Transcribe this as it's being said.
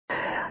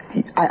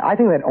I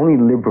think that only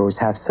liberals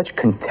have such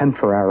contempt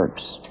for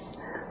Arabs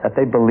that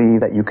they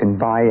believe that you can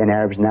buy an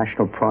Arab's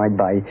national pride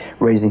by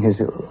raising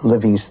his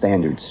living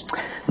standards.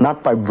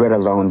 Not by bread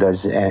alone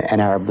does an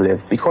Arab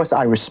live. Because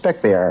I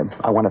respect the Arab,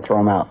 I want to throw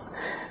him out.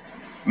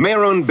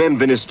 Meron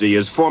Ben-Vinisti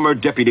is former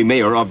deputy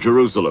mayor of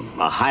Jerusalem,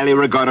 a highly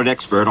regarded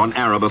expert on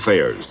Arab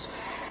affairs.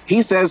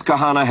 He says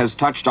Kahane has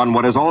touched on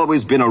what has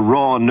always been a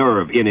raw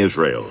nerve in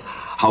Israel,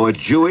 how a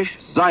Jewish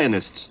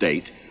Zionist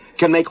state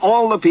can make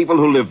all the people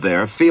who live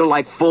there feel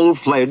like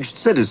full-fledged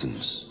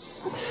citizens.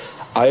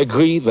 I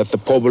agree that the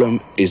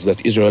problem is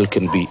that Israel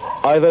can be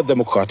either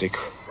democratic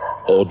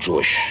or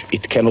Jewish.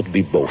 It cannot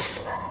be both.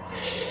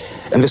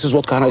 And this is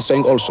what Kahane is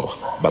saying also.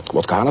 But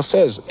what Kahane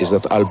says is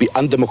that I'll be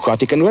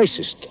undemocratic and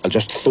racist. I'll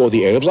just throw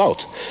the Arabs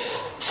out.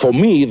 For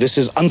me, this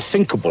is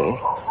unthinkable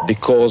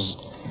because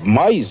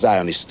my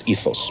Zionist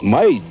ethos,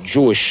 my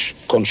Jewish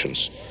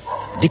conscience,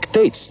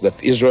 dictates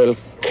that Israel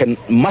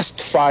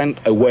must find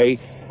a way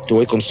to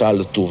reconcile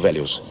the two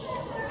values.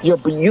 Yeah,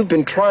 but you've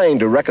been trying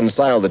to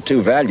reconcile the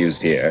two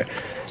values here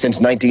since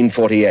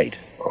 1948.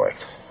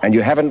 Correct. And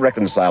you haven't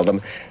reconciled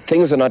them.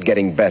 Things are not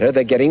getting better,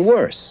 they're getting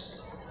worse.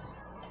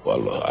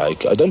 Well, I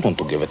don't want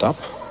to give it up.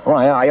 Well,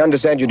 I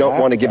understand you don't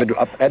want to give it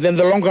up. And in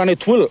the long run,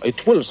 it will.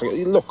 So,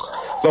 look,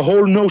 the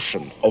whole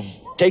notion of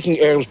taking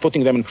Arabs,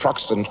 putting them in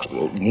trucks and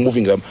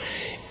moving them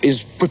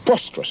is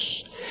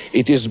preposterous.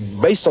 It is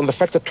based on the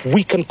fact that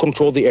we can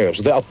control the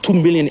Arabs. There are 2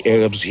 million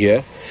Arabs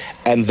here,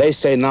 and they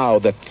say now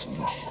that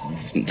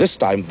this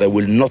time they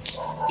will not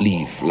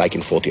leave like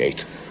in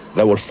 48.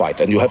 They will fight,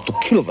 and you have to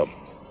kill them.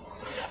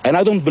 And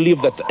I don't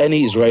believe that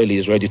any Israeli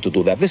is ready to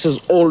do that. This is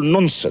all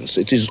nonsense.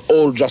 It is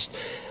all just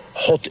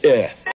hot air.